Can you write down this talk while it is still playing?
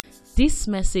This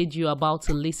message you're about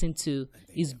to listen to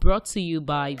is brought to you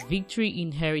by Victory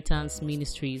Inheritance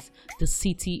Ministries, the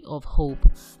City of Hope.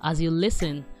 As you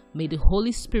listen, may the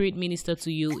Holy Spirit minister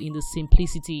to you in the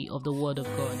simplicity of the Word of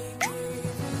God.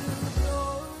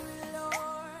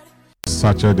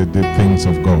 Search out the deep things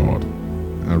of God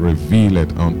and reveal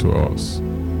it unto us.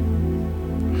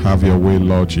 Have your way,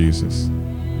 Lord Jesus.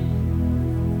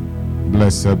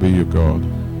 Blessed be you, God.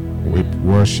 We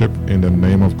worship in the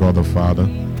name of God the Father,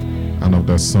 and of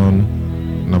the Son,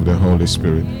 and of the Holy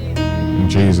Spirit. In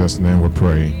Jesus' name we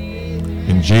pray.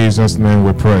 In Jesus' name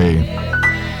we pray.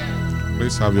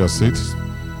 Please have your seats.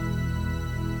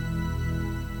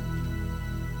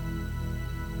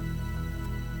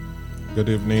 Good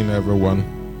evening, everyone.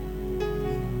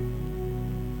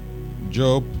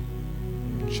 Job,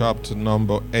 chapter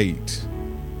number 8.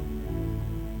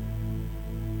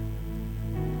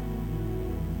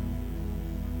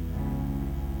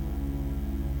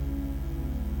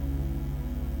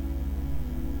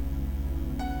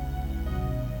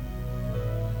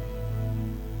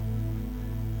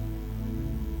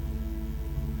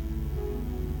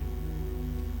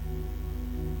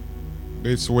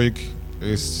 This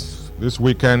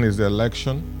weekend is the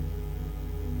election,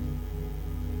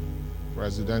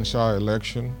 presidential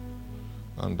election,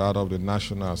 and that of the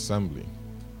National Assembly.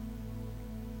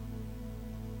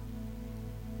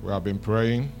 We have been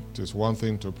praying. It is one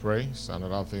thing to pray, it's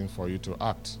another thing for you to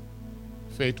act.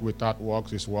 Faith without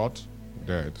works is what?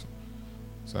 Dead.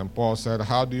 St. Paul said,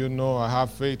 how do you know I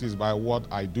have faith? Is by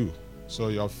what I do. So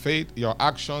your faith, your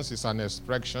actions is an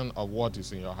expression of what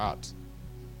is in your heart.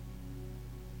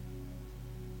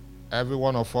 Every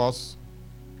one of us,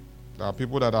 there are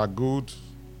people that are good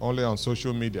only on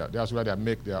social media. That's where they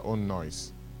make their own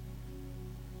noise.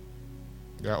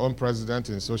 Their own president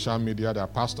in social media, their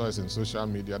pastor is in social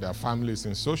media, their family is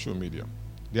in social media.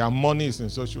 Their money is in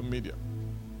social media.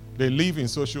 They live in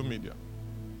social media.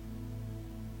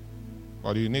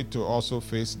 But you need to also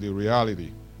face the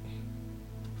reality.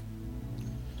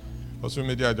 Social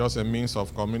media is just a means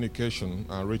of communication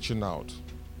and reaching out.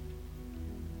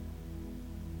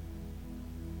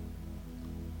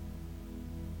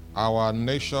 Our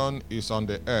nation is on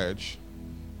the edge,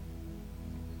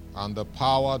 and the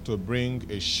power to bring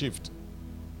a shift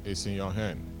is in your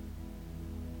hand.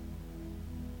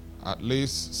 At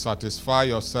least satisfy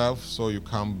yourself so you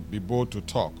can be bold to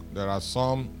talk. There are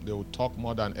some, they will talk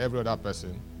more than every other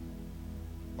person,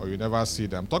 or you never see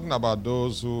them. I'm talking about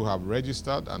those who have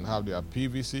registered and have their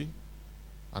PVC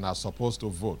and are supposed to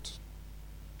vote.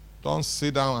 Don't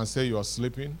sit down and say you're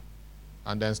sleeping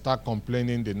and then start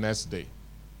complaining the next day.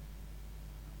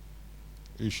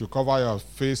 You should cover your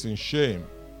face in shame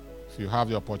if you have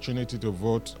the opportunity to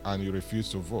vote and you refuse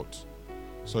to vote.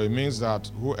 So it means that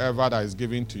whoever that is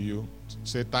giving to you,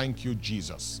 say thank you,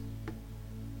 Jesus.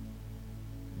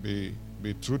 Be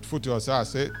truthful to yourself.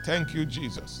 Say thank you,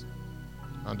 Jesus.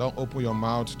 And don't open your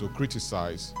mouth to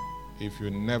criticize if you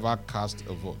never cast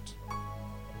a vote.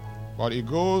 But it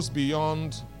goes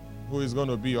beyond who is going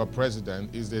to be your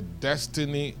president. Is the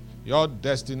destiny, your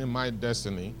destiny, my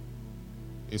destiny,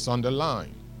 is on the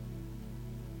line.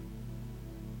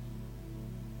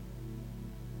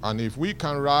 And if we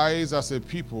can rise as a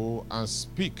people and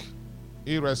speak,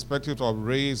 irrespective of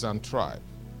race and tribe,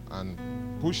 and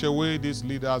push away these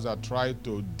leaders that try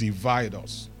to divide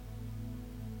us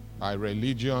by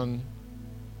religion,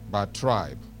 by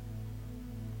tribe,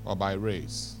 or by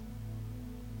race.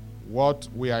 What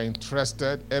we are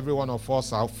interested, every one of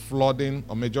us are flooding,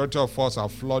 a majority of us are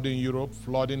flooding Europe,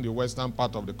 flooding the western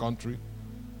part of the country.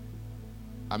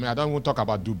 I mean, I don't even talk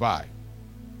about Dubai.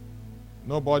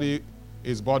 Nobody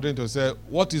is bothering to say,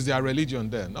 what is their religion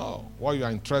there? No. What you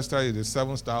are interested in is the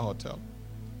 7-star hotel.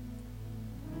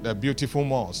 The beautiful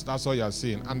malls. That's all you are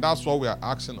seeing. And that's what we are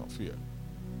asking of here.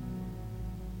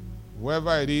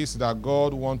 Whoever it is that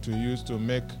God wants to use to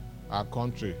make our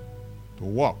country to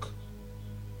work,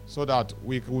 so that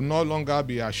we will no longer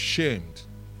be ashamed.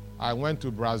 I went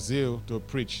to Brazil to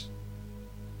preach.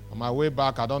 On my way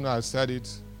back, I don't know I said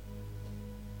it,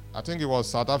 I think it was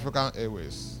South African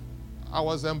Airways. I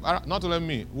was embarrassed, not only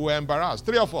me, we were embarrassed,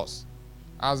 3 of us,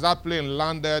 as that plane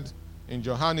landed in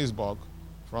Johannesburg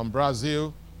from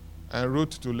Brazil en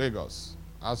route to Lagos.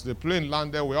 As the plane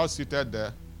landed, we all seated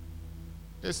there.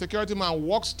 A security man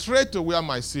walked straight to where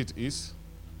my seat is.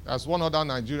 There's one other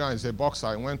Nigerian, he's a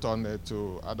boxer. He went on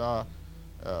to other,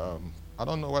 I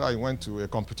don't know whether he went to a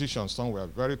competition somewhere,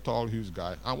 very tall, huge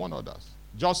guy, and one others.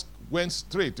 Just went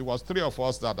straight. It was 3 of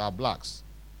us that are blacks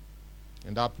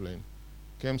in that plane.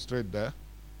 Came straight there,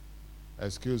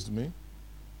 excused me,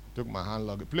 Took my hand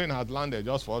luggage. Plane had landed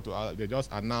just for to. They just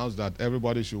announced that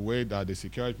everybody should wait, that the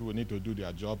security people need to do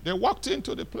their job. They walked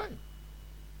into the plane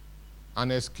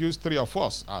and excused 3 of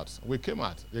us out. We came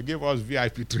out. They gave us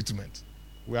VIP treatment.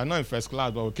 We are not in first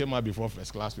class, but we came out before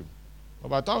first class people. But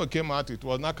by the time we came out, it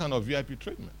was not kind of VIP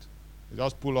treatment. They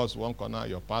just pull us one corner,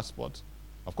 your passport.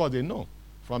 Of course, they know.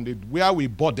 From where we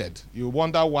boarded, you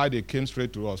wonder why they came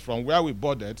straight to us. From where we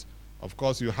boarded, of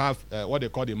course, you have what they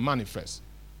call the manifest.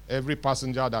 Every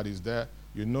passenger that is there,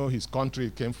 you know his country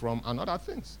came from and other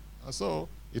things. And so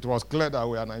it was clear that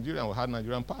we are Nigerian, we had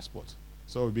Nigerian passports.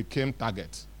 So we became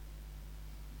targets.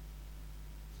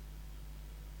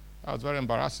 That was very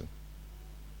embarrassing.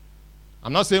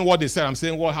 I'm not saying what they said, I'm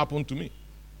saying what happened to me.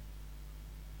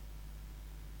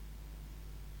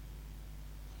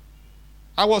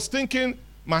 I was thinking,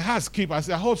 my heart skipped. I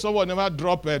said, I hope someone never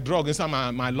drop a drug inside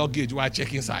my luggage while I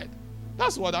check inside.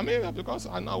 That's what I mean, because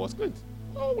I know I was clean.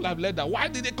 Oh, well, I've let that. Why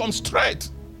did they come straight?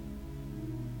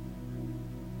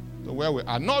 So where we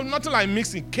are, nothing like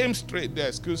mixing, came straight there.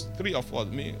 Excuse 3 of us,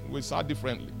 me, we sat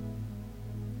differently.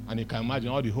 And you can imagine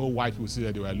all the whole white people see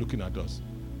that they were looking at us.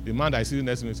 The man that I see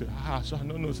next to me said, so I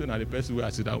don't know, say, now the person where I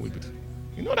sit down with it.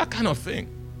 You know that kind of thing,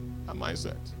 that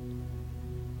mindset.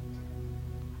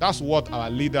 That's what our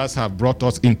leaders have brought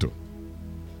us into.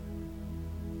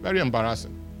 Very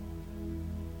embarrassing.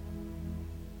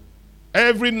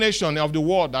 Every nation of the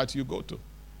world that you go to,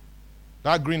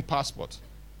 that green passport,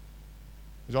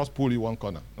 just pull you one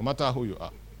corner, no matter who you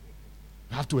are.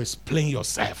 You have to explain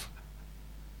yourself.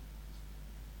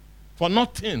 For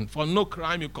nothing, for no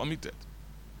crime you committed.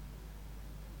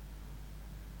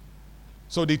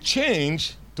 So the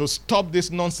change to stop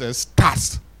this nonsense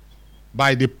starts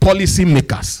by the policy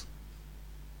makers.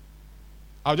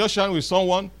 I was just sharing with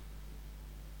someone,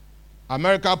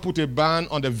 America put a ban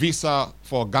on the visa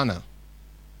for Ghana.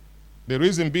 The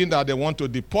reason being that they want to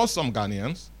deport some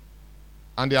Ghanaians,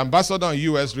 and the ambassador in the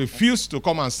U.S. refused to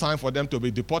come and sign for them to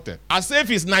be deported. As if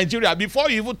it's Nigeria, before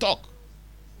you even talk.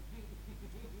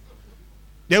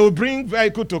 They will bring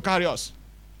vehicle to carry us.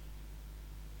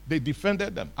 They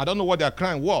defended them. I don't know what their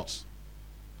crime was,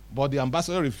 but the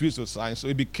ambassador refused to sign, so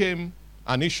it became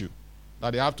an issue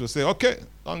that they have to say, okay,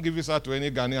 don't give visa to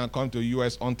any Ghanaian come to the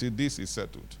U.S. until this is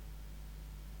settled.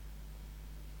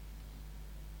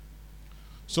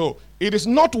 So it is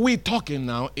not we talking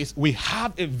now, it's we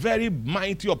have a very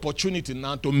mighty opportunity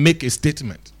now to make a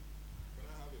statement.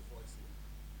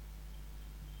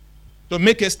 To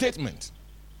make a statement.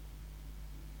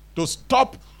 To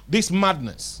stop this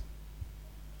madness.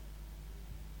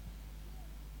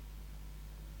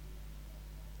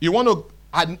 You want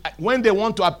to, when they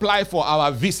want to apply for our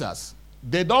visas,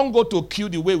 they don't go to queue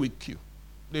the way we queue.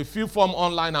 They fill form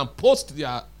online and post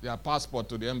their passport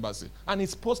to the embassy, and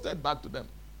it's posted back to them.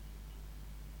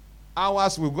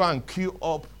 Ours will go and queue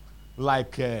up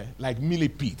like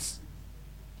millipedes.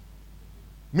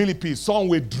 Millipedes. Some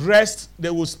will dress, they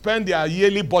will spend their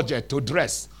yearly budget to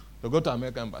dress to go to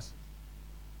American embassy.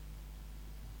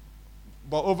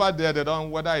 But over there, they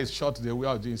don't, whether it's short, they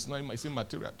wear jeans, it's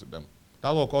immaterial to them.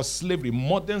 That's what we call slavery,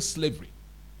 modern slavery,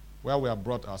 where we have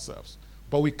brought ourselves.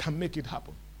 But we can make it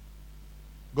happen.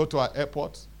 Go to our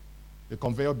airport, the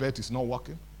conveyor belt is not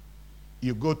working.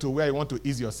 You go to where you want to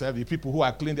ease yourself, the people who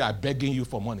are clean, they are begging you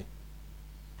for money.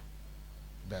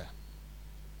 There.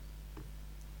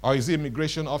 Or is it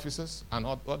immigration officers and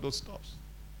all those stuffs?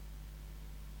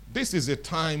 This is a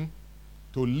time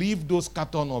to leave those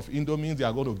cartons of Indomie they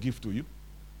are going to give to you.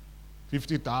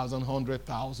 50,000,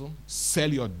 100,000.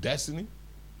 Sell your destiny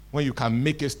when you can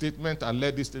make a statement and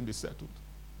let this thing be settled.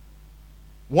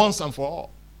 Once and for all.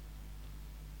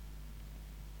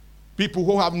 People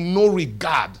who have no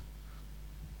regard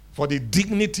for the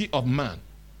dignity of man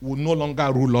will no longer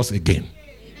rule us again.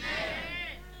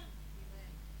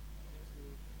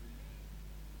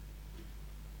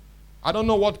 I don't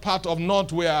know what part of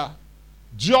North where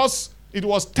it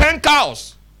was 10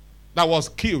 cows that was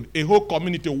killed, a whole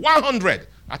community, 100.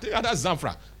 I think that's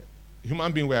Zamfara.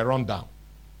 Human beings were run down.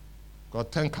 Because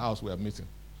 10 cows were missing.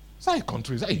 Is that a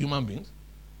country? Is that a human being?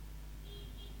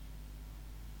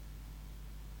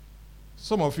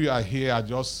 Some of you are here are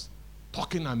just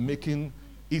talking and making,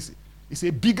 it's a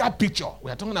bigger picture.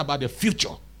 We are talking about the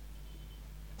future.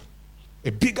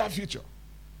 A bigger future.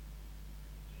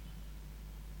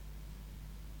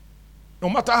 No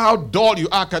matter how dull you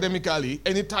are academically,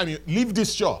 anytime you leave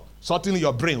this shore, suddenly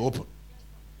your brain open.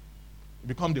 You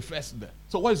become the first there.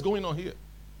 So what is going on here?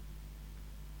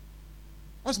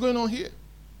 What's going on here?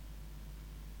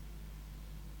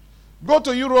 Go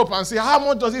to Europe and see how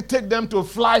much does it take them to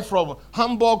fly from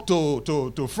Hamburg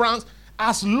to France?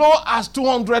 As low as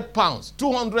 200 pounds,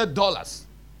 $200.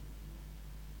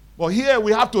 But here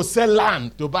we have to sell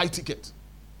land to buy ticket.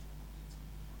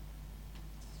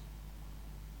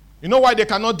 You know why they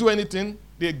cannot do anything?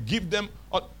 They give them,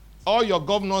 all your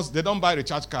governors, they don't buy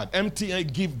recharge card.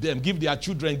 MTN give their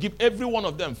children, give every one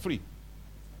of them free.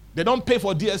 They don't pay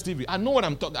for DSTV. I know what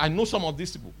I'm talking. I know some of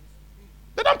these people.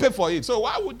 They don't pay for it. So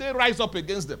why would they rise up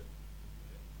against them?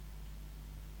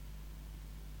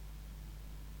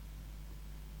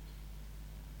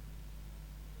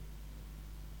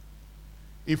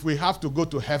 If we have to go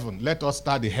to heaven, let us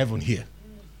start the heaven here.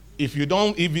 If you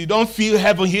don't feel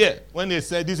heaven here, when they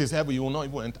say this is heaven, you will not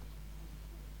even enter.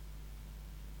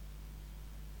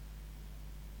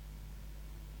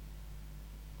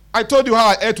 I told you how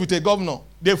I ate with a governor.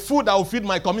 The food that would feed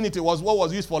my community was what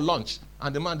was used for lunch.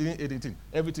 And the man didn't eat anything.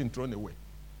 Everything thrown away.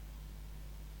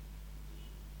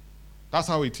 That's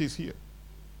how it is here.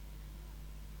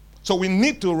 So we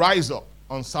need to rise up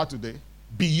on Saturday,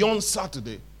 beyond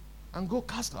Saturday, and go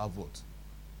cast our vote.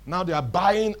 Now they are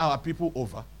buying our people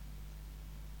over.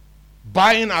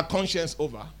 Buying our conscience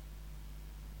over.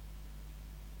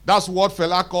 That's what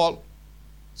Fela called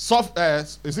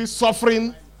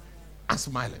suffering and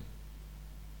smiling.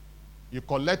 You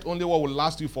collect only what will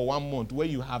last you for 1 month, where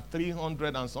you have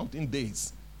 300 and something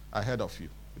days ahead of you.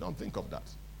 You don't think of that.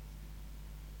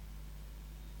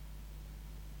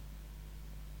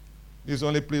 This is the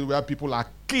only place where people are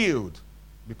killed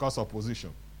because of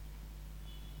position.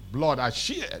 Blood are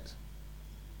shed.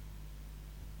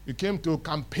 You came to a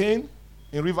campaign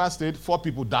in River State, 4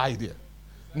 people died there.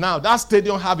 Now, that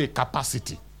stadium have a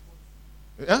capacity.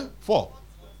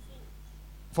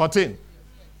 14.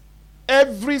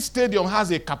 Every stadium has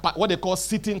a what they call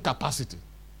seating capacity.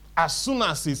 As soon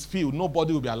as it's filled,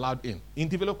 nobody will be allowed in. In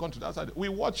developed countries, that's how we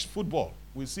watch football.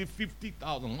 We see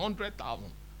 50,000, 100,000.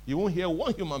 You won't hear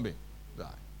one human being die.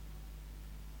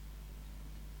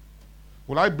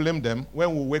 Will I blame them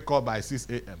when we wake up by 6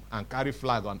 a.m. and carry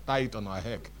flag and tie it on our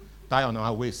head, tie on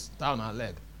our waist, tie on our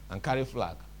leg, and carry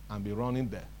flag and be running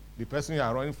there? The person you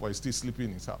are running for is still sleeping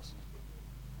in his house.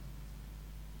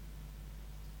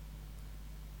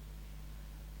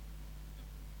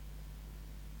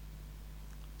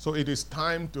 So it is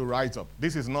time to rise up.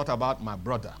 This is not about my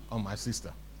brother or my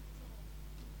sister.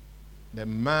 The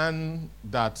man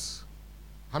that,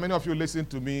 how many of you listened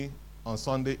to me on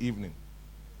Sunday evening?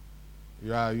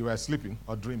 You were sleeping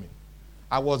or dreaming.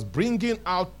 I was bringing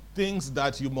out things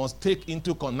that you must take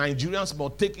into, Nigerians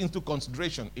must take into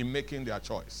consideration in making their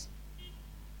choice.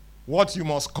 What you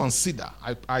must consider.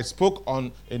 I spoke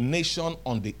on a nation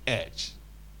on the edge.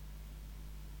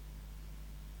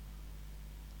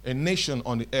 A nation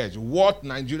on the edge. What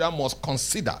Nigeria must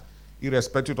consider,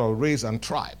 irrespective of race and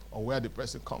tribe or where the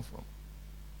person comes from.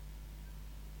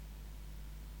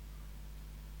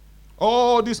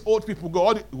 Oh, these old people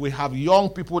go. We have young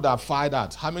people that fight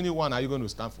out. How many one are you going to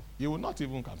stand for? You will not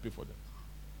even campaign for them.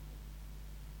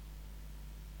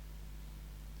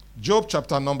 Job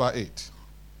chapter number 8.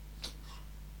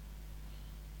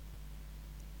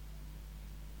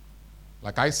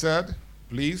 Like I said,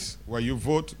 please, where you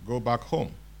vote, go back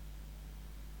home.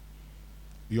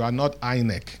 You are not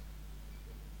INEC.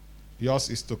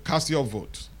 Yours is to cast your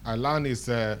vote. I learned is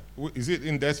it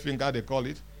index finger they call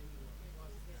it?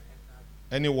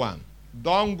 Anyone.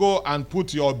 Don't go and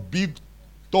put your big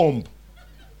thumb.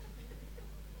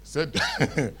 Said,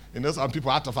 some people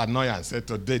out of annoyance said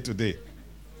today.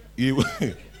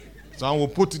 Some will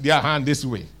put their hand this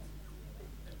way.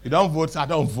 You don't vote, I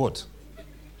don't vote.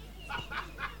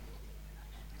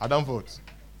 I don't vote.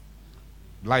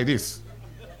 Like this.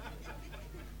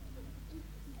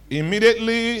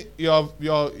 Immediately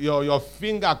your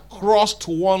finger crossed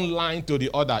one line to the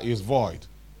other is void.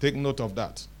 Take note of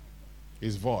that.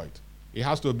 It's void. It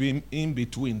has to be in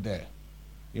between there.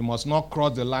 You must not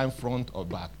cross the line front or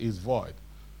back. It's void.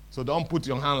 So don't put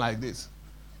your hand like this.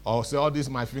 Or say, oh, this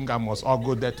my finger must all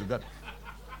go there together.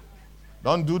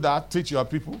 Don't do that. Teach your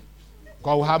people.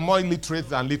 Because we have more illiterates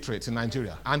than literates in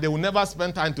Nigeria. And they will never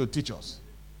spend time to teach us.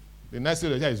 The next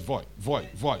thing they say is void, void,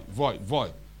 void, void,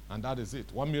 void. And that is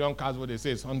it. 1 million cards, what they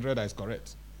say is 100 is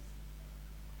correct.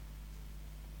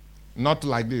 Not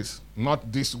like this.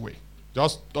 Not this way.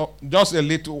 Just a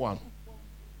little one.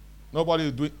 Nobody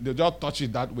is doing, they just touch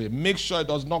it that way. Make sure it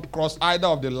does not cross either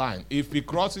of the line. If it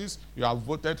crosses, you have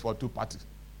voted for 2 parties.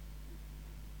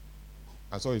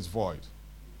 And so it's void.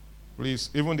 Please,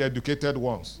 even the educated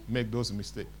ones make those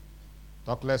mistakes.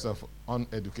 Talk less of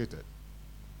uneducated.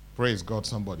 Praise God,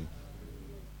 somebody.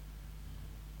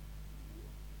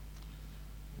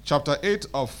 Chapter 8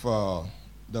 of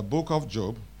the book of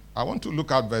Job. I want to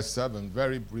look at verse 7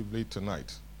 very briefly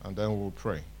tonight, and then we'll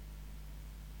pray.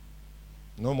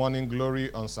 No morning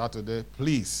glory on Saturday.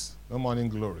 Please, no morning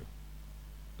glory.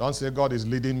 Don't say God is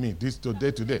leading me this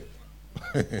today to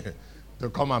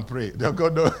come and pray. No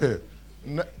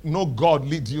God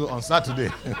lead you on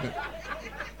Saturday.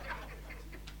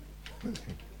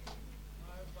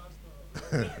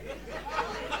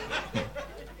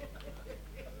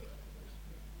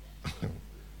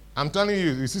 I'm telling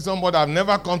you see somebody I've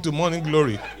never come to morning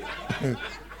glory.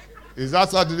 Is that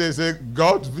Saturday say,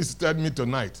 God visited me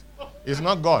tonight? It's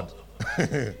not God.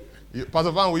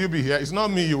 Pastor Van, will you be here? It's not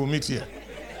me you will meet here.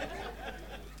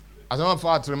 As a matter of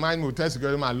fact, remind me, we'll tell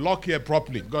security man, lock here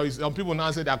properly. Because some people now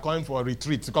say they're coming for a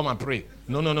retreat to come and pray.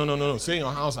 No. Stay in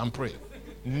your house and pray.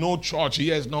 No church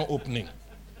here is not opening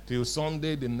till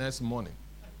Sunday the next morning.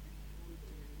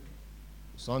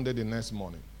 Sunday the next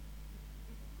morning.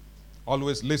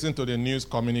 Always listen to the news,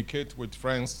 communicate with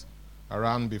friends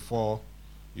around before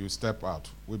you step out.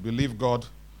 We believe God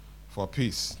for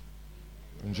peace.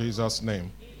 In Jesus'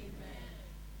 name.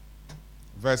 Amen.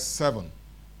 Verse 7.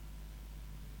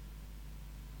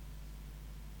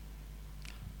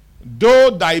 Though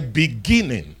thy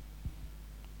beginning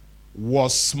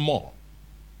was small,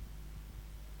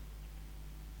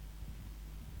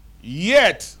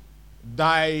 yet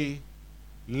thy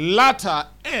latter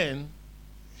end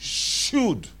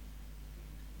should.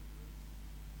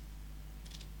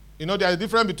 You know, there's a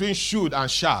difference between should and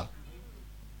shall.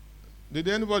 Did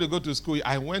anybody go to school?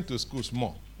 I went to school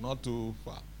small, not too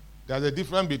far. There's a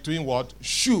difference between what?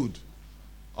 Should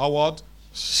or what?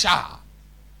 Shall.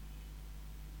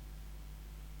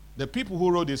 The people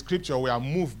who wrote the scripture were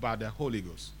moved by the Holy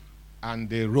Ghost. And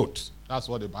they wrote. That's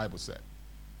what the Bible said.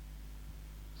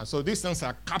 And so these things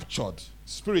are captured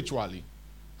spiritually.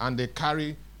 And they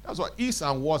carry, that's why is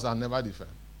and was are never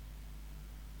different.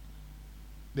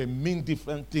 They mean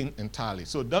different things entirely.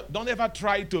 So don't ever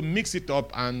try to mix it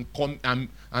up and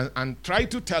try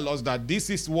to tell us that this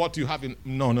is what you have in.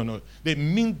 No. They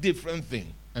mean different things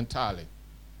entirely.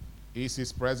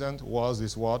 Is present, was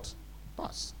is what?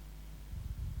 Past.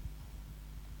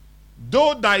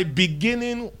 Though thy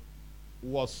beginning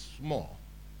was small,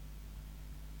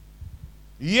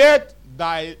 yet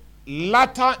thy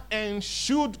latter end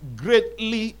should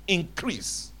greatly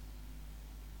increase.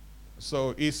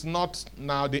 So it's not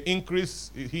now, the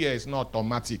increase here is not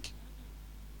automatic.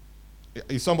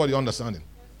 Is somebody understanding?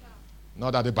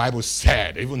 Not that the Bible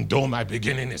said, even though my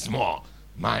beginning is small,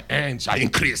 my end shall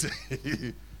increase.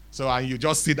 So and you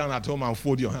just sit down at home and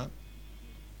fold your hand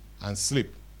and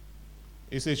sleep.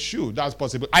 He says, sure, that's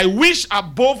possible. I wish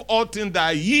above all things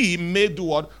that ye may do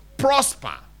what?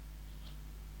 Prosper.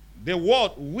 The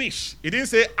word wish. It didn't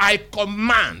say I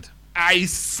command. I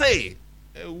say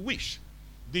wish.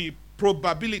 The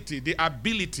probability, the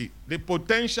ability, the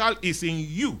potential is in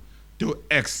you to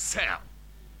excel.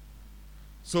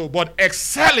 So, but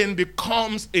excelling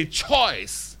becomes a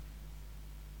choice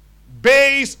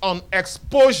based on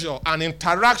exposure and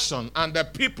interaction, and the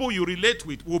people you relate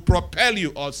with will propel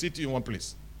you or sit you in one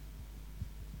place.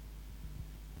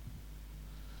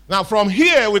 Now, from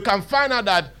here, we can find out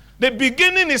that the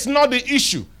beginning is not the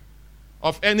issue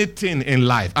of anything in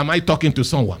life. Am I talking to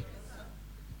someone?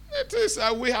 It is.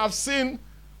 We have seen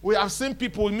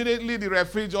people immediately. The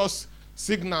referee just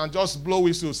signal, just blow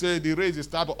whistle, say the race is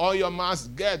started. All your mass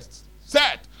get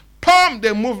set. Pam!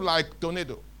 They move like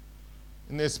tornado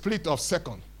in a split of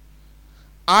second.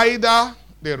 Either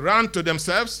they run to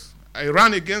themselves,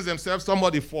 ran against themselves,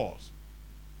 somebody falls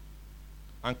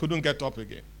and couldn't get up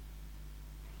again.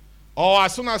 Or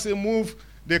as soon as he moved,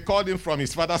 they called him from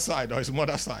his father's side or his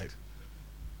mother's side.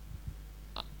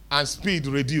 And speed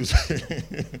reduced.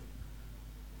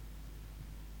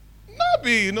 Not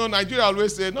be, Nigeria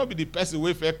always say, not be the person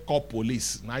who call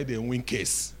police, now they win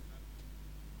case.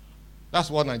 That's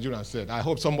what Nigerians said. I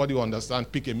hope somebody will understand,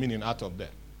 pick a meaning out of that.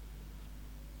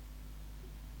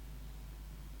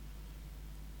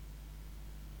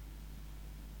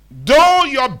 Though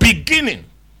your beginning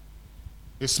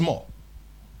is small,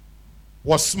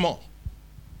 was small,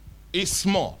 is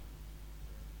small.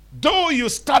 Though you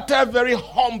started very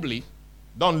humbly,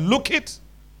 don't look it,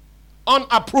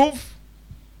 unapproved,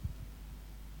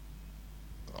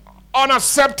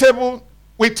 unacceptable,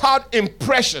 without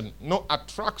impression, no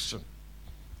attraction.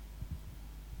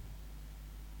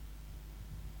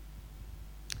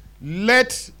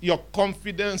 Let your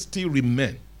confidence still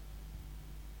remain.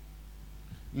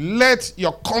 Let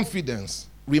your confidence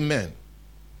remain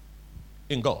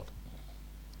in God.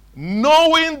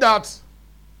 Knowing that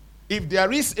if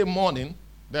there is a morning,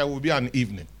 there will be an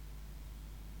evening.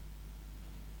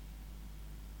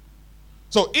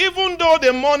 So even though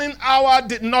the morning hour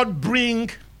did not bring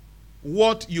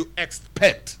what you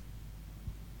expect,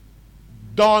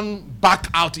 don't back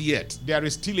out yet. There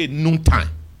is still a noontime.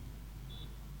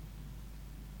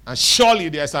 And surely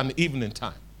there's an evening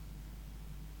time.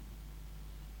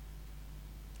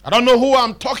 I don't know who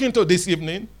I'm talking to this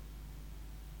evening.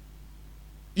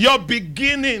 Your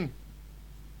beginning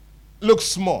looks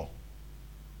small.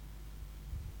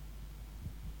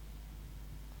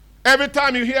 Every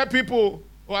time you hear people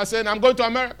who are saying, I'm going to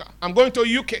America, I'm going to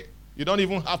UK, you don't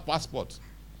even have passports.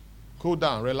 Cool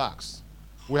down, relax.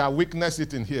 We have witnessed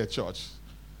it in here, church.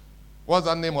 What's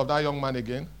the name of that young man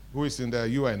again? Who is in the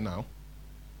UN now?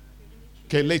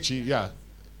 Kelechi, yeah.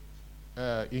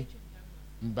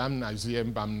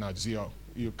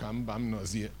 You can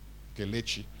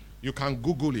Kelechi. You can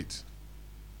Google it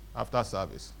after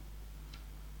service.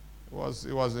 It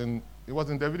was in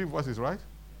David Voices, right?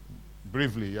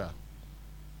 Briefly, yeah.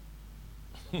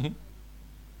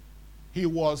 He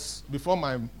was, before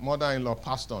my mother-in-law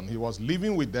passed on, he was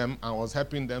living with them and was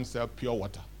helping them sell pure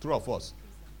water. Two of us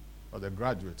were the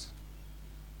graduates.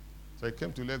 So he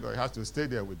came to Lagos. He has to stay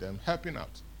there with them, helping out.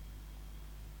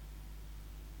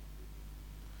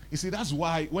 You see, that's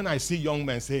why when I see young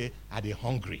men say, are they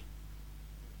hungry?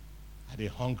 Are they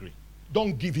hungry?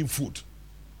 Don't give him food.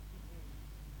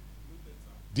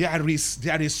 There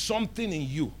is something in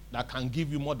you that can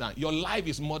give you more than, your life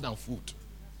is more than food.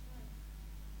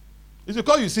 It's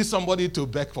because you see somebody to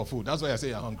beg for food. That's why I say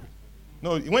you're hungry.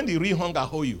 No, when the real hunger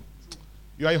hold you,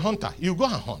 you are a hunter. You go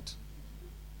and hunt.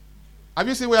 Have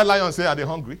you seen where lions say, are they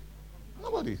hungry?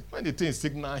 Nobody. When the thing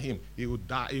signal him, he will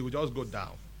die. He will just go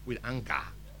down with anger.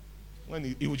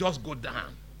 When he will just go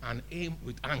down and aim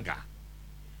with anger.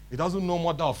 He doesn't know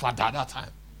mother or father at that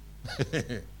time.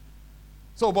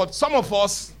 So, but some of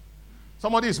us,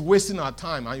 somebody is wasting our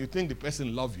time and you think the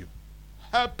person loves you,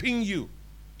 helping you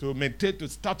to maintain the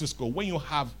status quo when you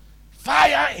have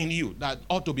fire in you that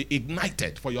ought to be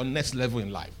ignited for your next level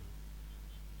in life.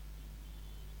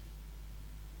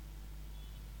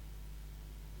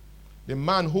 The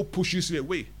man who pushes you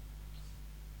away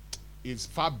is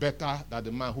far better than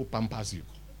the man who pampers you.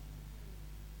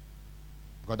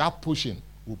 Because that pushing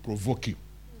will provoke you.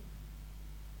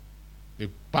 The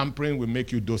pampering will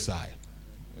make you docile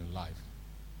in life.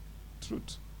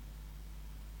 Truth.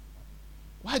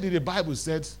 Why did the Bible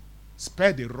say,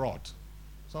 spare the rod?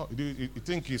 So you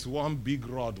think it's one big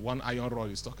rod, one iron rod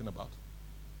he's talking about?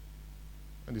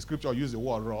 And the scripture uses the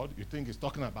word rod, you think he's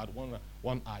talking about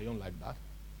one iron like that?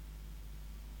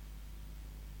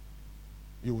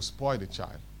 You will spoil the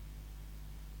child.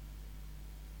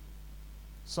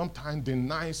 Sometimes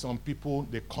deny some people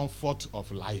the comfort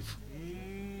of life.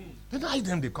 Deny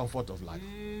them the comfort of life.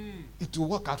 It will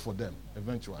work out for them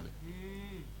eventually.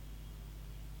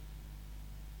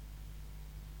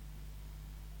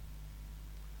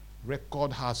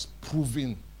 Record has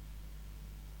proven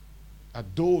that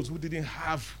those who didn't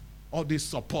have all this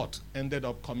support ended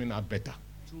up coming out better.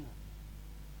 True.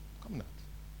 Coming out.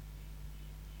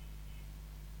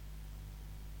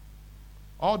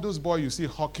 All those boys you see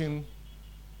hawking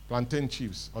plantain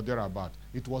chips or thereabout,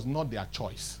 it was not their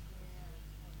choice.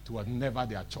 It was never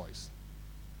their choice.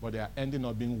 But they are ending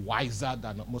up being wiser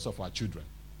than most of our children.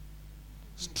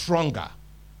 Stronger.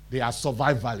 They are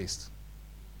survivalists.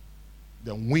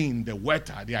 The wind, the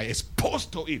weather, they are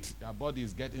exposed to it. Their body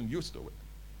is getting used to it.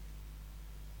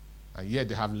 And yet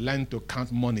they have learned to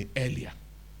count money earlier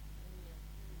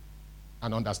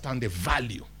and understand the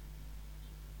value.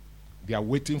 They are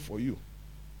waiting for you.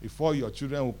 Before your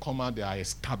children will come out, they are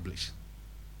established.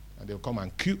 And they'll come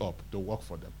and queue up to work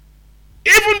for them.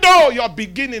 Even though your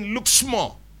beginning looks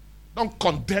small, don't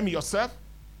condemn yourself.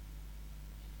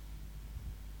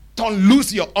 Don't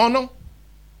lose your honor.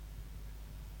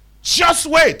 Just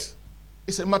wait.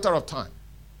 It's a matter of time.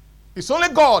 It's only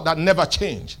God that never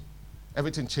changed.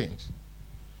 Everything changed.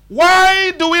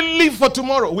 Why do we live for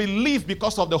tomorrow? We live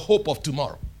because of the hope of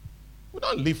tomorrow. We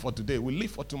don't live for today. We live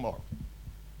for tomorrow.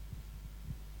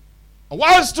 And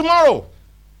what is tomorrow?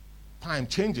 Time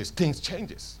changes. Things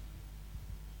changes.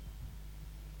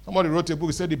 Somebody wrote a book.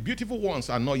 He said, the beautiful ones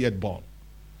are not yet born.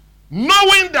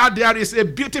 Knowing that there is a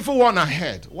beautiful one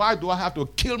ahead, why do I have to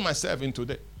kill myself in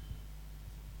today?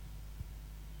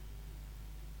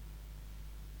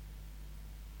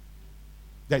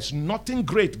 There's nothing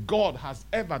great God has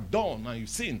ever done, and you've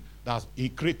seen that He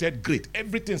created great.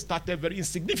 Everything started very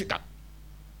insignificant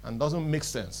and doesn't make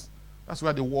sense. That's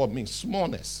where the word means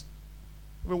smallness.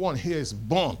 Everyone here is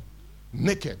born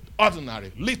naked,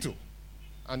 ordinary, little,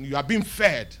 and you are being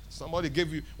fed.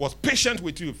 Somebody was patient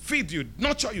with you, feed you,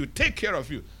 nurture you, take care of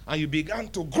you, and you began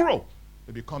to grow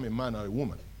to become a man or a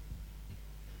woman.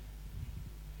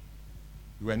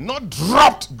 You were not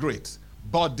dropped great,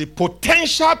 but the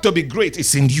potential to be great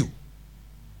is in you.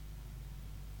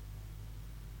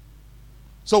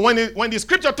 So when the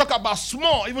scripture talk about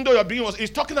small, even though your beginning was,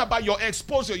 it's talking about your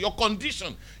exposure, your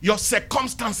condition, your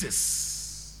circumstances.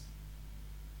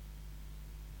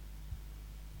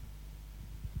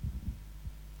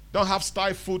 Don't have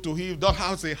style food to eat. Don't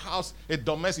have a house, a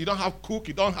domestic. You don't have cook.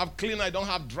 You don't have cleaner. You don't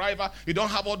have driver. You don't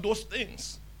have all those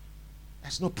things.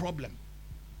 There's no problem.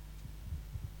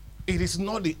 It is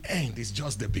not the end. It's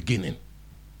just the beginning.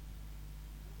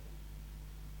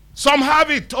 Some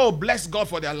have it. Oh, bless God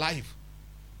for their life.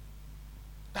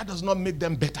 That does not make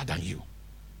them better than you.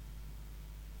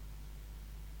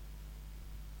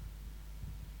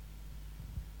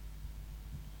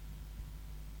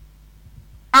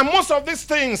 And most of these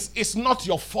things is not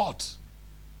your fault.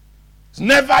 It's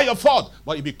never your fault,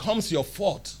 but it becomes your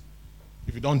fault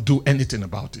if you don't do anything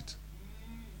about it.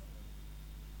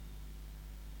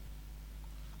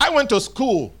 I went to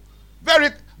school.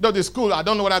 The school, I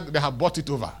don't know whether they have bought it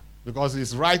over because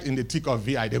it's right in the thick of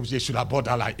VI. They should have bought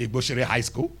that like Igboshere High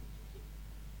School.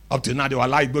 Up till now, they were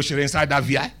like Igboshere inside that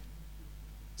VI.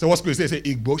 So what school is they say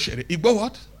Igboshere? Igbo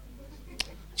what?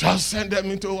 Just send them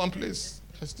into one place.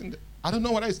 I don't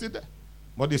know whether it's still there.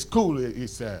 But the school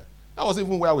is, that was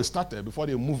even where we started before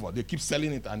they move on. They keep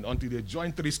selling it until they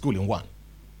join 3 schools in one.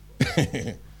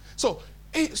 So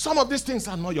some of these things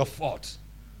are not your fault.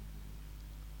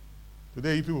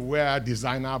 Today, people wear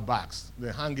designer bags.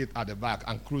 They hang it at the back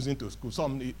and cruising to school.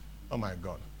 Oh my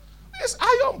God. It's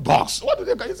iron box. What do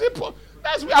they call it?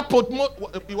 That's where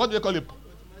what do they call it?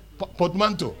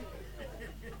 Portmanteau.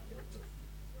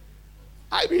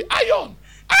 Iron.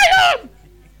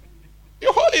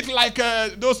 You hold it like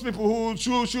those people who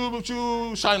chew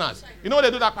shiners. You know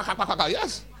they do that?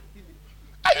 Yes.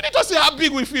 And you need to see how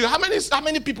big we feel. How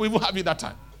many people even have it that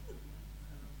time?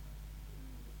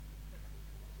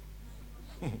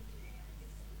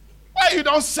 Why you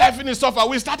don't serve any suffer?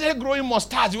 We started growing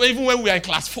mustache even when we were in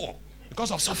class 4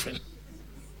 because of suffering.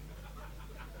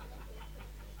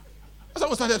 That's how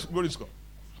we started growing school.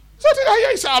 So today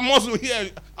here is our muscle here,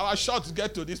 our shorts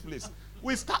get to this place.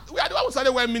 We are the one who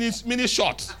started wearing mini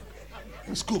shorts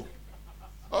in school.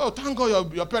 Oh, thank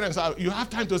God your parents you have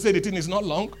time to say the thing is not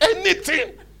long.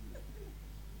 Anything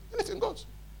goes.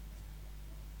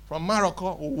 From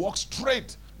Morocco, we walk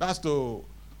straight. That's to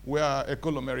where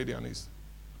Ekolo Meridian is.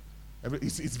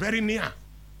 It's very near.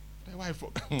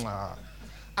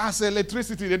 As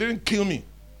electricity, they didn't kill me.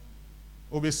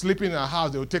 We'll be sleeping in our house,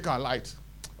 they will take our light.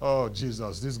 Oh,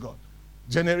 Jesus, this God.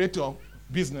 Generator,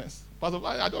 business. Pastor,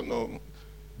 I don't know.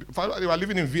 They were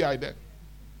living in VI then.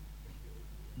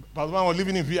 Pastor was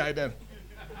living in VI then.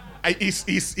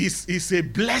 It's a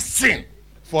blessing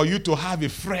for you to have a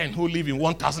friend who lives in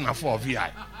 1004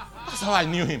 VI. That's how I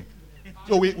knew him.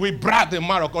 So we bragged in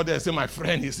Morocco there and say, my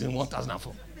friend is in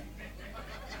 1004.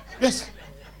 Yes,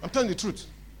 I'm telling the truth.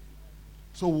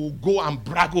 So we'll go and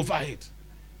brag over it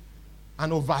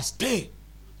and overstay.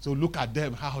 So look at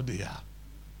them, how they are,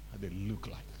 how they look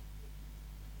like.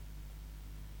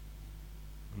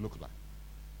 It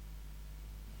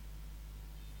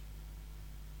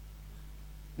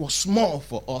was small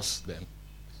for us then.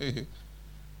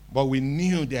 But we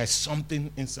knew there's something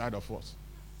inside of us.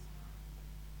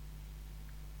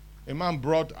 A man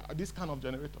brought this kind of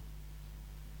generator.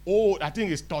 Oh, I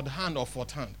think it's 3rd hand or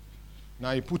 4th hand.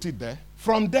 Now he put it there.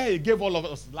 From there, he gave all of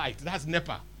us light. That's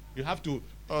NEPA. You have to,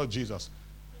 oh Jesus.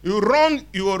 You run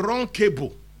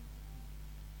cable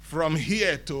from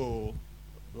here to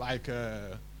like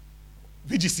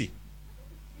VGC.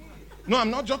 No,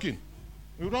 I'm not joking.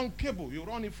 You run cable. You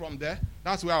run it from there.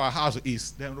 That's where our house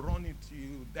is. Then run it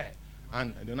to there.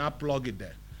 And they now plug it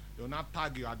there. They will not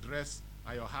tag your address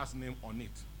and your house name on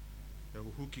it. They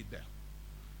will hook it there.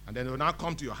 And then they will now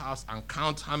come to your house and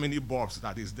count how many bulbs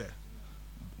that is there.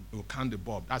 They will count the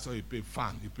bulb. That's how you pay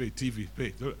fan, you pay TV, you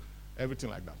pay everything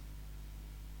like that.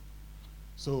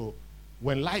 So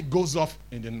when light goes off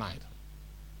in the night,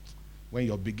 when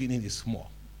your beginning is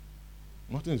small,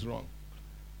 nothing is wrong.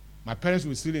 My parents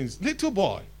will see this little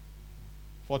boy,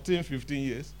 14, 15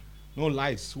 years, no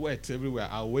light, sweat everywhere.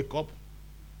 I'll wake up,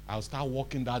 I'll start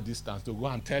walking that distance to go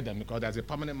and tell them because there's a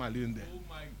permanent man living there. Oh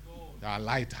my God. Their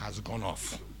light has gone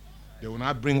off. They will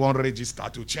not bring one register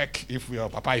to check if your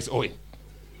papa is owing.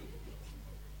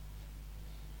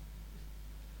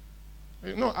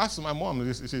 You know, ask my mom,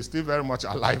 she's still very much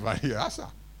alive right here. Ask her.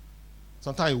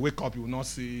 Sometimes you wake up, you will not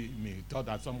see me. You thought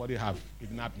that somebody have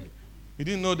kidnapped me. You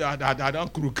didn't know that I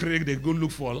don't crooked, they go look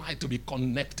for a light to be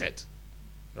connected.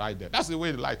 Right there. That's the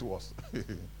way the light was.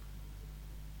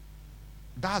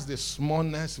 That's the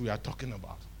smallness we are talking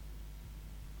about.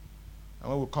 And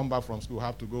when we come back from school, we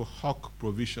have to go hawk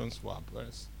provisions for our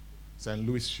parents. St.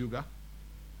 Louis Sugar.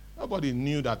 Nobody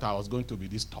knew that I was going to be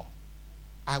this tall.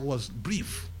 I was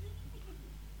brief.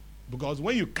 Because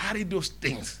when you carry those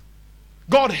things,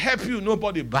 God help you,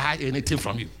 nobody buy anything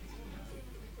from you.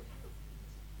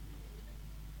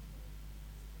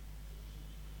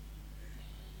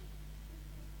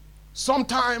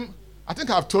 Sometime, I think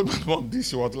I've told my mom this,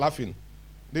 she was laughing.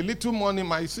 The little money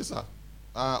my sister,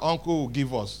 uncle will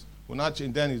give us, will not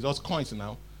change, then it's just coins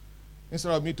now.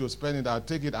 Instead of me to spend it, I'll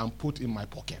take it and put in my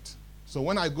pocket. So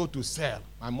when I go to sell,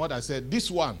 my mother said,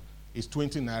 this one is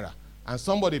 20 naira. And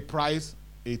somebody priced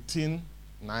 18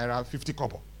 naira, 50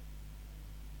 kobo.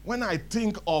 When I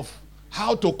think of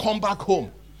how to come back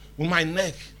home with my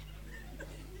neck,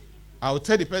 I will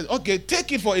tell the person, okay,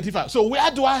 take it for 85. So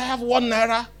where do I have 1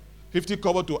 naira, 50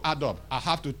 kobo to add up? I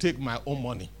have to take my own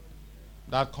money,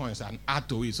 that coins, and add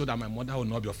to it so that my mother will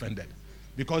not be offended.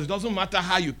 Because it doesn't matter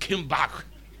how you came back.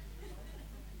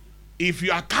 If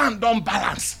your account don't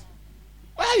balance,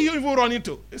 where are you even running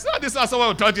to? It's not this someone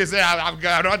will touch you and say, I'm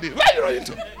running. Where are you running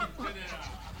to? Where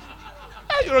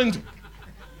are you running to?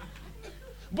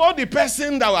 Both the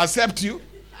person that will accept you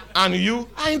and you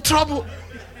are in trouble.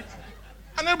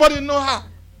 And everybody know her.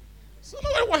 So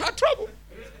nobody will have trouble.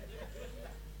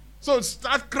 So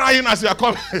start crying as you are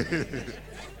coming.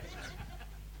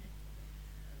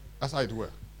 That's how it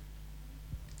worked.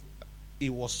 It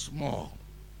was small.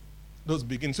 Those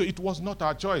beginnings. So it was not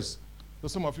our choice. So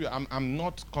some of you, I'm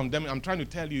not condemning. I'm trying to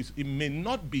tell you, it may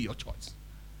not be your choice.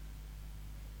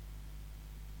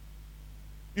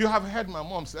 You have heard my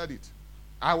mom said it.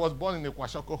 I was born in a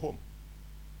Kwashoko home.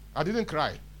 I didn't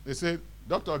cry. They said,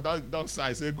 doctor, don't sigh.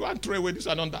 I said, go and throw away this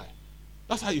and don't die.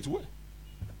 That's how it works.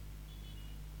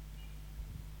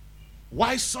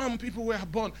 Why some people were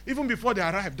born, even before they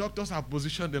arrived, doctors have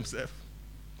positioned themselves.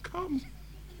 Come.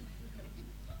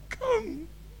 Come.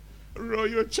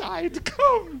 Royal child,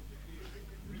 come.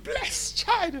 Blessed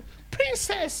child.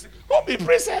 Princess. Who be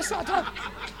princess at all?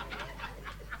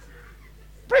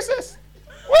 Princess.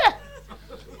 Where?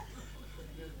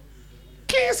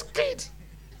 King's kid.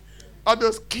 All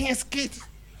those king's kids.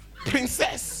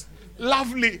 Princess.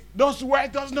 Lovely. Those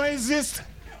words does not exist.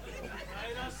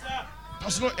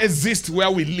 Does not exist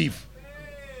where we live.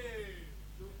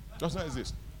 Does not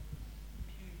exist.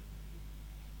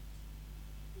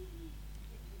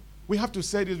 We have to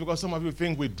say this because some of you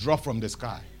think we drop from the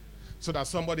sky so that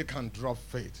somebody can drop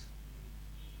faith.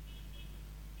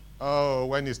 Oh,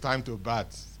 when it's time to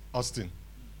bath, Austin.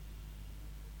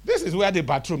 This is where the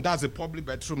bathroom, that's a public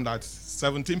bathroom, that's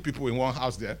 17 people in one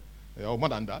house there, or more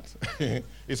than that.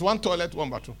 It's one toilet, one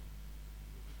bathroom.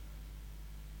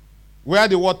 Where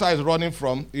the water is running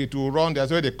from, it will run,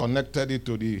 that's where they connected it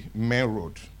to the main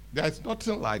road. There's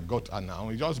nothing like gutter now,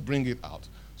 you just bring it out.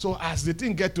 So as the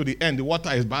thing get to the end, the water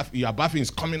is your bathing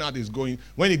is coming out, is going.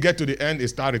 When you get to the end, it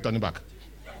starts returning back.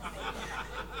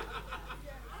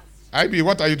 IB,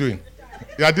 what are you doing?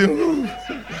 You are doing.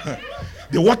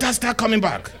 The water start coming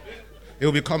back. It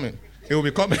will be coming. It will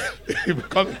be coming. It will be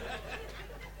coming.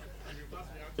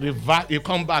 You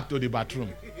come back to the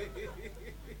bathroom.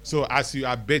 So as you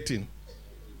are bathing,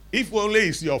 if only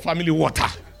it's your family water,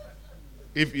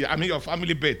 your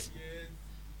family bath.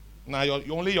 Now,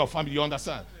 only your family, you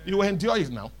understand? You will endure it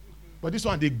now. But this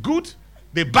one, the good,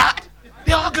 the bad,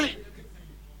 the ugly.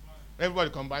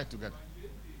 Everybody combine together.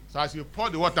 So as you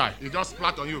pour the water, it just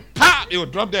splat on you. Pa! It will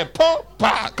drop there. Pour,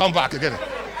 pa! Come back again.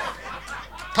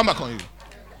 Come back on you.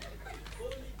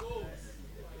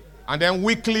 And then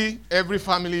weekly, every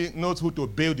family knows who to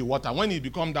bail the water. When it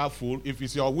becomes that full, if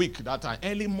it's your week, that time,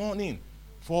 early morning,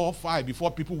 4 or 5,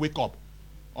 before people wake up,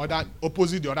 or that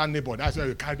opposite the other neighbor, that's where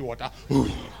you carry the water.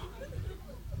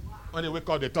 When they wake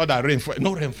up, they thought that rain fell.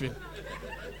 No rain fell.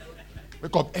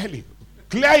 Wake up early.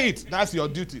 Clear it. That's your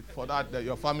duty for that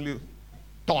your family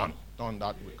turn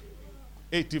that week.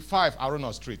 85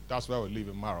 Aruna Street. That's where we live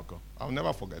in Morocco. I'll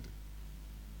never forget it.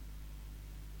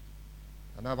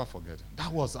 I'll never forget it.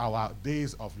 That was our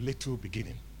days of little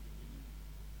beginning.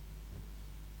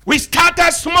 We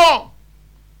started small.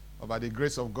 But by the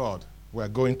grace of God, we're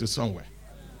going to somewhere.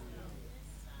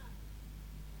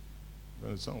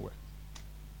 Going somewhere.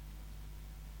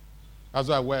 That's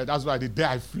why the day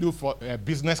I flew for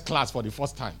business class for the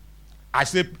first time, I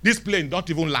said, this plane don't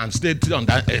even land. Stay on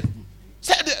that end.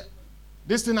 Said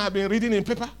this thing I've been reading in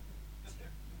paper.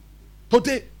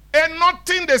 Today, and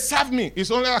nothing they served me.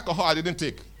 It's only alcohol I didn't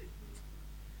take.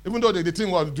 Even though the thing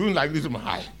was doing like this in my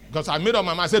eye. Because I made up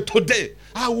my mind. I said, today,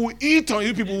 I will eat on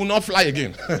you people will not fly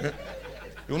again. You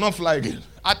will not fly again.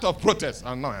 Out of protest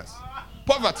and noise.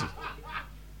 Poverty.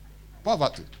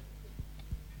 Poverty.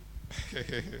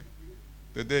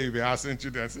 Today you'll be asking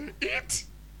children, say, eat.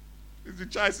 If the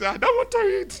child say, I don't want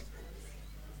to eat.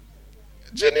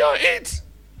 Junior, eat.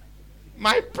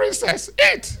 My princess,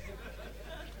 eat.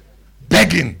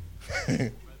 Begging.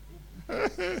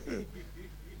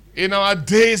 In our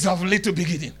days of little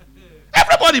beginning,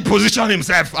 everybody position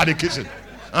himself at the kitchen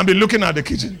and be looking at the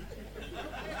kitchen.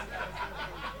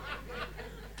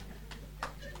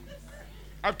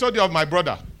 I've told you of my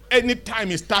brother.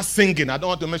 Anytime he starts singing, I don't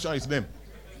want to mention his name,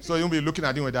 so you'll be looking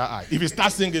at him with that eye. If he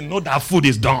starts singing, know that food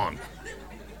is done.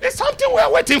 It's something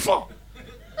we're waiting for.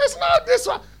 It's not this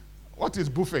one. What is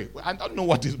buffet? I don't know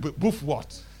what is buff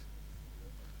what.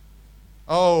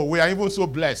 Oh, we are even so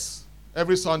blessed.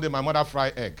 Every Sunday, my mother fry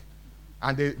egg.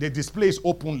 And they display it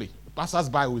openly.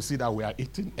 Passers-by will see that we are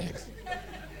eating eggs.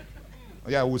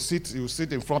 Yeah, we'll sit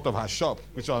in front of her shop,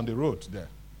 which is on the road there,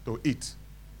 to eat.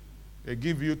 They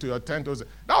give you to your tent.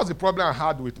 That was the problem I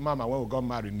had with Mama when we got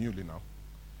married newly now.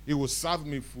 He would serve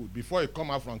me food. Before he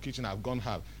come out from the kitchen, I've gone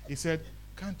half. He said,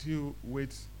 can't you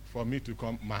wait for me to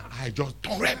come? My eye just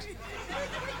turned red.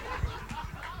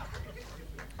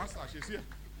 Ask her, she's here.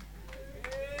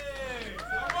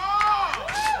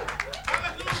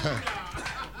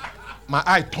 My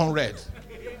eye turned red.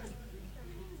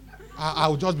 I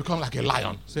would just become like a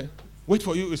lion. Say, wait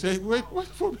for you. You say, wait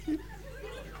for me.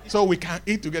 So we can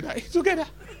eat together. Eat together.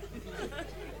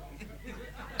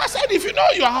 I said, if you know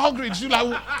you are hungry,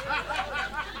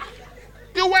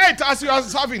 you wait as you are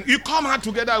serving. You come out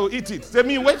together, we'll eat it. Say,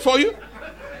 me wait for you.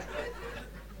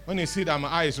 When you see that my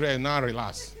eye is red, now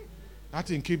relax. That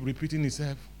thing keep repeating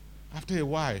itself. After a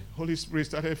while, Holy Spirit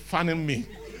started fanning me.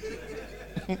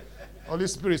 Holy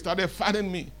Spirit started fanning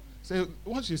me. Say,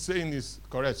 what she's saying is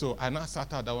correct. So I now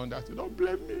sat out that one that said, don't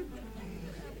blame me.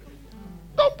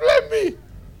 Don't blame me.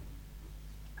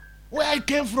 Where I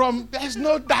came from, there's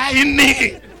no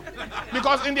dining.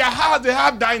 Because in their house, they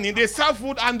have dining. They serve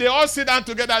food and they all sit down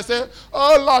together and say,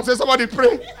 oh Lord, say somebody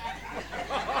pray.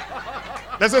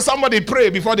 They say somebody pray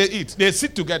before they eat. They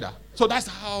sit together. So that's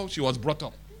how she was brought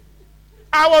up.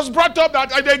 I was brought up that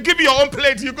they give you your own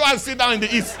plate, you go and sit down in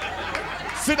the east.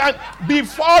 Sit down.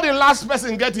 Before the last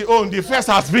person gets his own, the first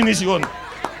has finished his own.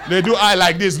 They do eye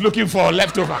like this, looking for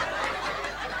leftover.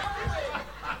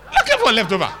 Looking for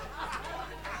leftover.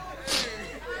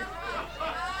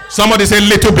 Somebody say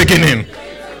little beginning.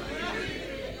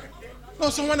 No,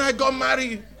 so when I got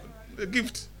married, the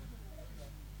gift.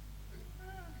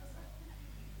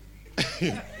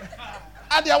 And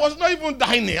there was not even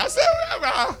dining. I said,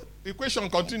 the equation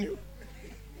continue.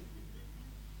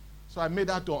 So I made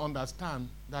her to understand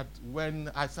that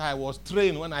as I was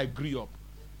trained when I grew up,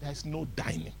 there's no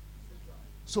dining.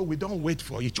 So we don't wait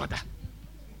for each other.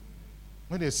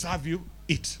 When they serve you,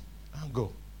 eat and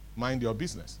go. Mind your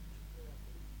business.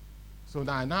 So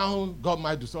now I got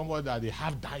married to somebody that they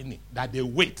have dining, that they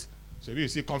wait. So you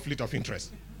see conflict of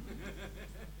interest.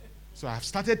 So I've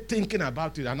started thinking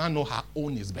about it and I know her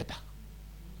own is better.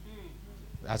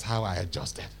 That's how I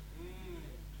adjusted.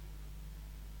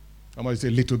 Somebody say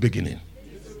little beginning.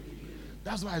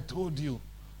 That's why I told you,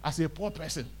 as a poor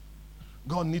person,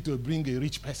 God needs to bring a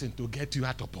rich person to get you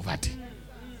out of poverty.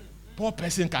 Poor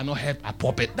person cannot help a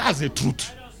poor person. That's the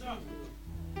truth.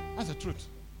 That's the truth.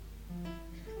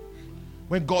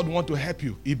 When God wants to help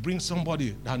you, He brings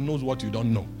somebody that knows what you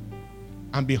don't know.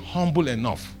 And be humble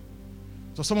enough.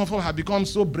 So some of us have become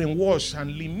so brainwashed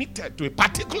and limited to a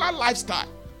particular lifestyle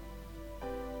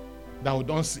that we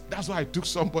don't see. That's why I took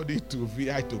somebody to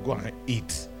VI to go and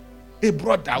eat. A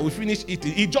brother, we finished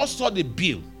eating. He just saw the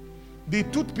bill. The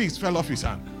toothpicks fell off his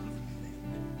hand.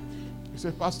 He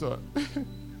said, Pastor,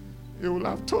 you will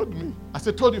have told me. I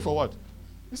said, told you for what?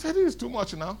 He said, it is too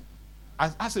much now.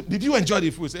 I asked him, did you enjoy the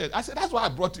food? I said, that's why I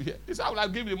brought you here. He said, I will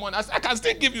have given you the money. I said, I can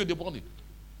still give you the money.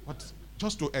 But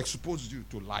just to expose you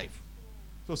to life.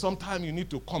 So sometimes you need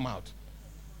to come out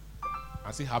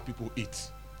and see how people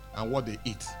eat and what they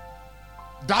eat.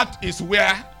 That is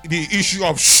where the issue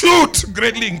of should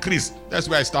greatly increase. That's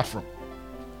where I start from.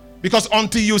 Because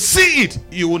until you see it,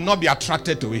 you will not be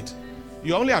attracted to it.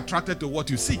 You're only attracted to what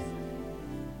you see.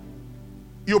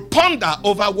 You ponder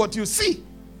over what you see.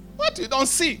 What you don't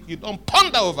see, you don't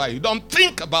ponder over it. You don't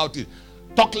think about it.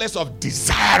 Talk less of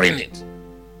desiring it.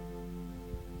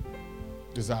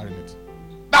 Desiring it.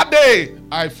 That day,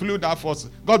 I flew that first.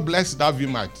 God bless that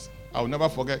VMAX. I will never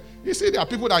forget. You see, there are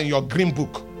people that are in your green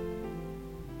book.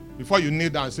 Before you kneel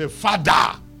down and say,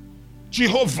 Father,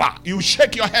 Jehovah, you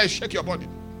shake your head, shake your body.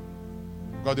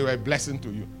 God, they were a blessing to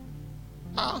you.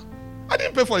 I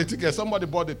didn't pay for the ticket. Somebody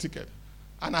bought the ticket.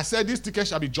 And I said, this ticket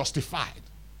shall be justified.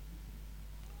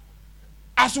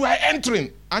 As we are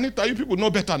entering, Anita, you people know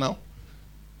better now.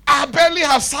 I barely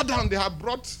have sat down. They have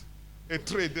brought a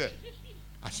tray there.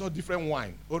 I saw different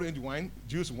wine. Orange wine,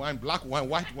 juice wine, black wine,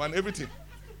 white wine, everything.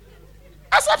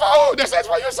 I said, oh, they said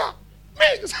for you, sir. Me,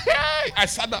 hey, I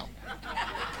sat down.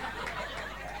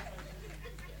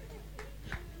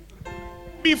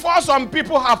 Before some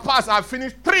people have passed, I've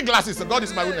finished 3 glasses. God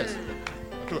is my witness.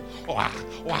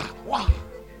 Wow.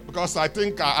 Because I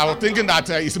was thinking that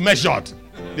it's measured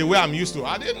the way I'm used to.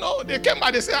 I didn't know. They came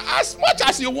by, they said, as much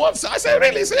as you want. So I said,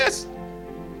 really? Yes.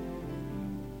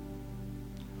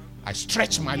 I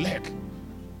stretched my leg.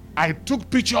 I took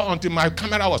picture until my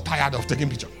camera was tired of taking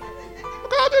picture.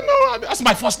 Because I didn't know. That's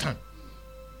my first time.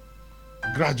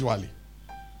 Gradually,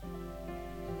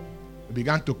 it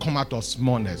began to come out of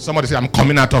smallness. Somebody say, I'm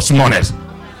coming out of smallness.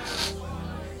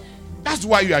 That's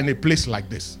why you are in a place like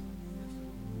this.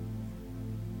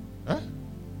 Huh?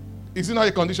 Is it not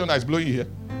a condition that is blowing here?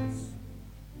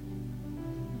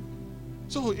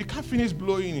 So you can't finish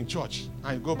blowing in church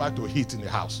and go back to heat in the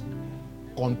house.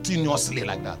 Continuously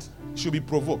like that. You should be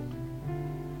provoked.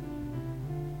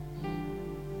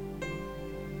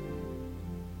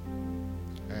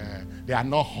 They are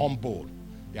not humble.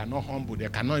 They are not humble. They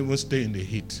cannot even stay in the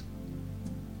heat.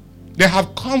 They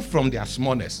have come from their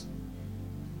smallness.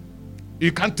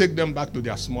 You can't take them back to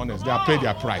their smallness. They have paid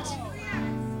their price.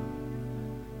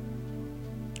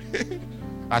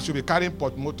 I should be carrying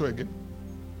portmanteau again.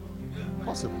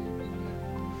 Possible.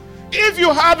 If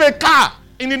you have a car,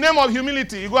 in the name of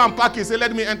humility, you go and park it, say,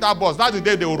 let me enter bus. That's the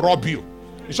day they will rob you.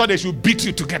 I'm sure they should beat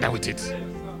you together with it.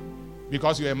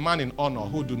 Because you're a man in honor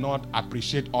who do not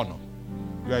appreciate honor.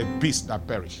 You are a beast that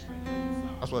perish.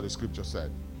 That's what the scripture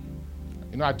said.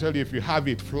 You know, I tell you, if you have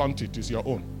it, flaunt it. It's your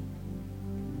own.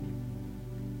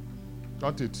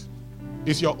 Flaunt it.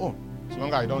 It's your own. As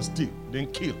long as you don't steal,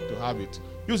 didn't kill to have it.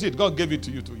 Use it. God gave it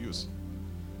to you to use.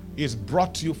 He's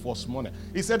brought you for smallness.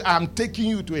 He said, I am taking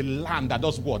you to a land that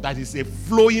does what? That is a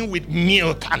flowing with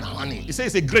milk and honey. He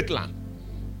says it's a great land.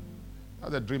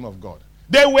 That's the dream of God.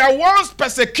 They were once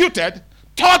persecuted,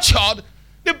 tortured.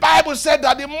 The Bible said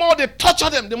that the more they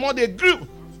tortured them, the more they grew.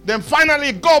 Then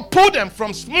finally God pulled them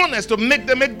from smallness to make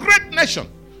them a great nation.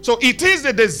 So it is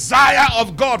the desire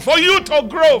of God for you to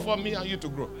grow, for me and you to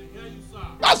grow.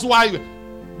 That's why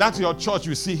that's your church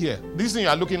you see here. This thing you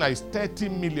are looking at is 30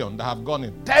 million that have gone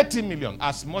in. 30 million.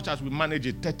 As much as we manage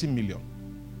it, 30 million.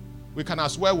 We can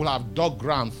as well have dug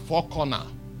ground 4 corner.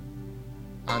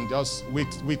 And just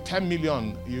with 10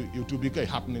 million, it will become a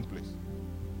happening place.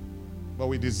 But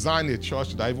we design a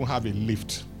church that even have a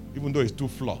lift, even though it's 2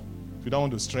 floors. If you don't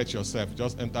want to stretch yourself,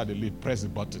 just enter the lift, press the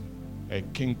button,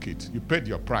 and kink it. You paid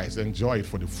your price, enjoy it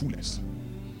for the fullest.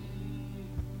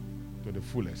 To the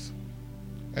fullest.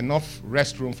 Enough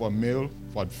restroom for male,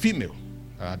 for female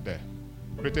are there.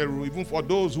 Even for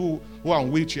those who are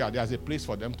in wheelchair, there's a place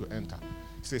for them to enter.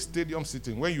 It's a stadium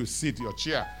sitting. When you sit, your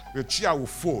chair will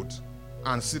fold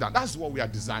and sit down. That's what we are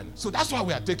designing. So that's why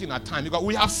we are taking our time. Because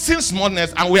we have seen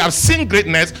smallness and we have seen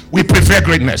greatness. We prefer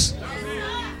greatness.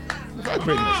 Prefer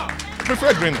greatness.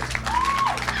 Prefer greatness.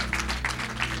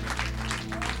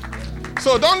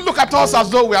 So don't look at us as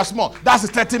though we are small. That's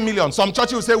 30 million. Some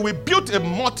churches will say we built a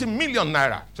multi-million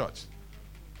naira church.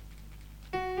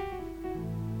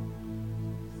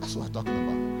 That's what we're talking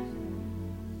about.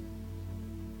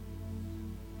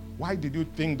 Why did you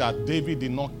think that David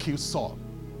did not kill Saul?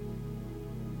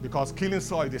 Because killing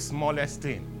Saul is the smallest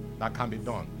thing that can be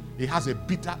done. He has a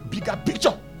bigger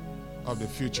picture of the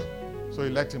future. So he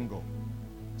let him go.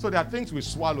 So there are things we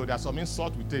swallow. There are some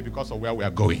insult we take because of where we are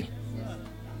going.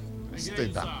 Stay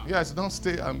down. Yes, don't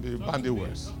stay and be bandy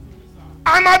words.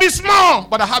 I might be small,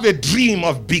 but I have a dream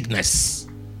of bigness.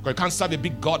 Because you can't serve a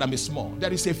big God and be small.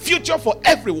 There is a future for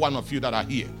every one of you that are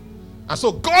here. And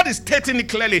so God is stating it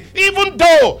clearly. Even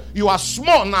though you are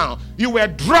small now, you were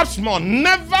dropped small.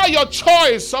 Never your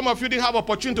choice. Some of you didn't have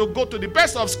opportunity to go to the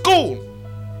best of school.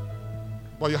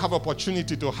 But you have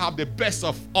opportunity to have the best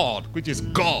of all, which is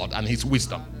God and his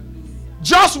wisdom.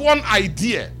 Just one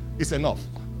idea is enough.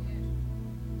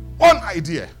 One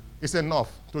idea is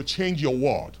enough to change your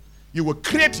world. You will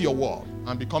create your world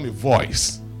and become a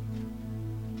voice.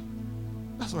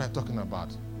 That's what I'm talking about.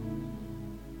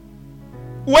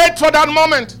 Wait for that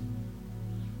moment.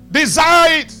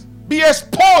 Desire it. Be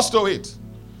exposed to it.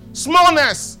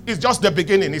 Smallness is just the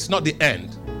beginning. It's not the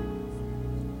end.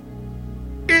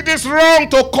 It is wrong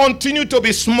to continue to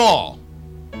be small.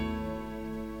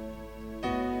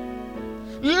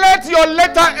 Let your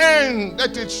latter end,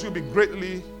 that it should be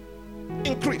greatly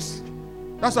increased.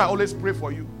 That's why I always pray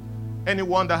for you.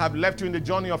 Anyone that have left you in the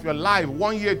journey of your life,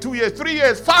 1 year, 2 years, 3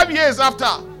 years, 5 years after,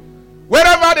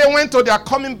 wherever they went to, they are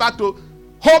coming back to,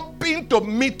 hoping to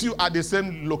meet you at the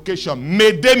same location.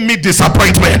 May they meet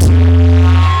disappointment.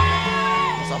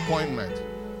 Disappointment.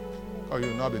 Or you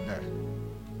will not be there.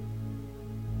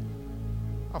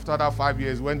 After that 5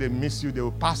 years, when they miss you, they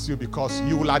will pass you because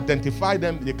you will identify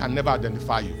them. They can never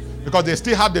identify you because they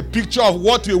still have the picture of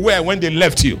what you were when they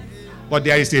left you. But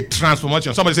there is a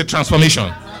transformation. Somebody say transformation.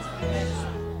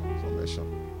 Transformation.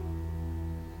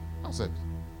 That's it.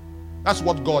 That's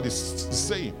what God is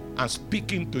saying and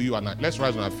speaking to you. And let's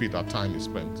rise on our feet. Our time is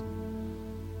spent.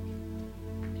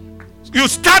 You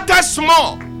started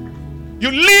small.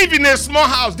 You live in a small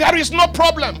house. There is no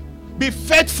problem. Be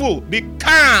faithful. Be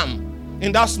calm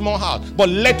in that small house. But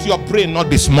let your brain not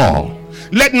be small.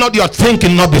 Let not your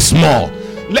thinking not be small.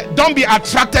 Don't be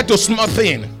attracted to small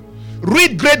things.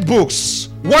 Read great books.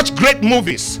 Watch great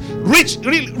movies.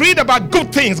 Read about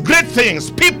good things, great things.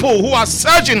 People who are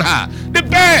surging her. The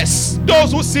best.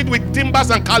 Those who sit with timbers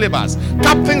and calibers.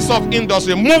 Captains of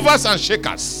industry. Movers and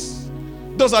shakers.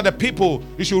 Those are the people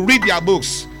you should read their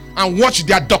books and watch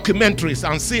their documentaries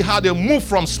and see how they move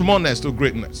from smallness to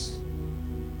greatness.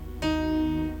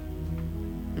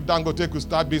 If Dangote could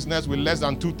start business with less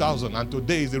than 2,000 and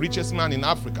today he's the richest man in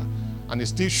Africa and he's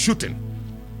still shooting.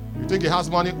 You think he has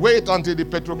money? Wait until the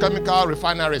petrochemical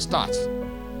refinery starts.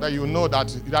 Then you know that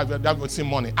they have seen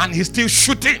money. And he's still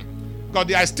shooting. Because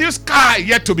there is still sky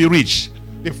yet to be reached.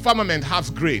 The firmament has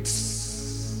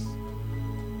grace.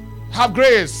 Have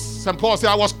grace. St. Paul said,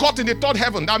 I was caught in the third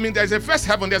heaven. That means there's a first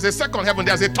heaven, there's a second heaven,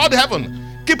 there's a third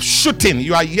heaven. Keep shooting.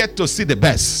 You are yet to see the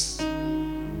best. Me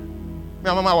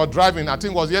and Mama were driving. I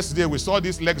think it was yesterday. We saw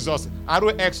this Lexus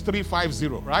RX 350,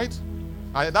 right?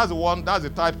 And that's the one, that's the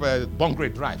type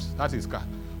Bungray drives. That's his car.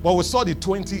 But we saw the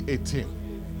 2018.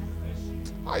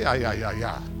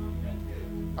 Yeah.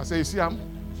 I said, you see him?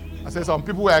 I said, some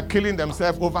people were killing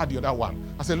themselves over the other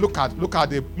one. I said, look at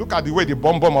the way the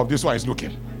bum of this one is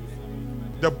looking.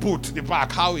 The boot, the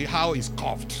back, how it's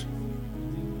curved.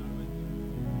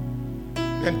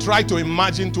 Then try to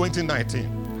imagine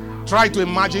 2019. Try to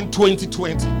imagine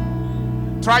 2020.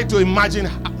 Try to imagine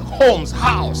homes,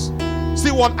 house. See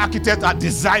what architects are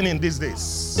designing these days.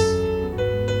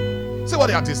 See what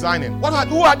they are designing.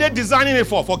 Who are they designing it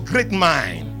for? For great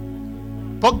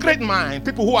mind. For great mind.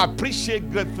 People who appreciate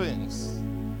great things.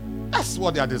 That's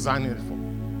what they are designing it for.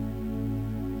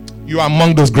 You are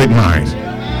among those great minds.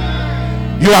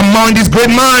 You are among these great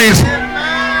minds.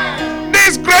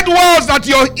 These great words that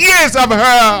your ears have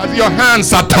heard, your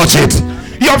hands have touched it.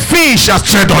 Your feet shall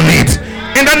tread on it.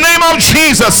 In the name of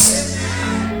Jesus.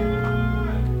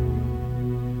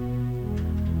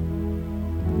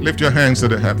 Lift your hands to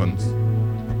the heavens.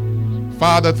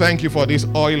 Father, thank you for this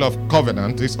oil of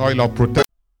covenant, this oil of protection.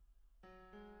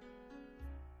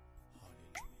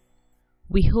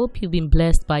 We hope you've been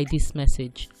blessed by this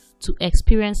message. To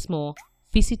experience more,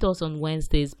 visit us on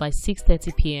Wednesdays by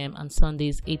 6:30 p.m. and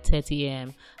Sundays 8:30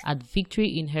 a.m. at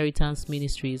Victory Inheritance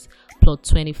Ministries, Plot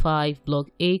 25, Block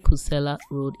A, Kusela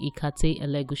Road, Ikate,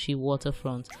 Elegushi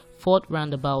Waterfront, 4th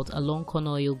Roundabout along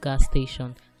Konoyo Gas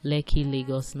Station, Lekki,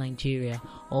 Lagos, Nigeria.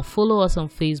 Or follow us on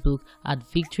Facebook at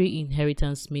Victory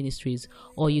Inheritance Ministries,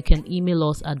 or you can email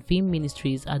us at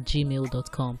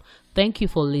vimministries@gmail.com. Thank you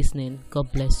for listening.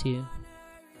 God bless you.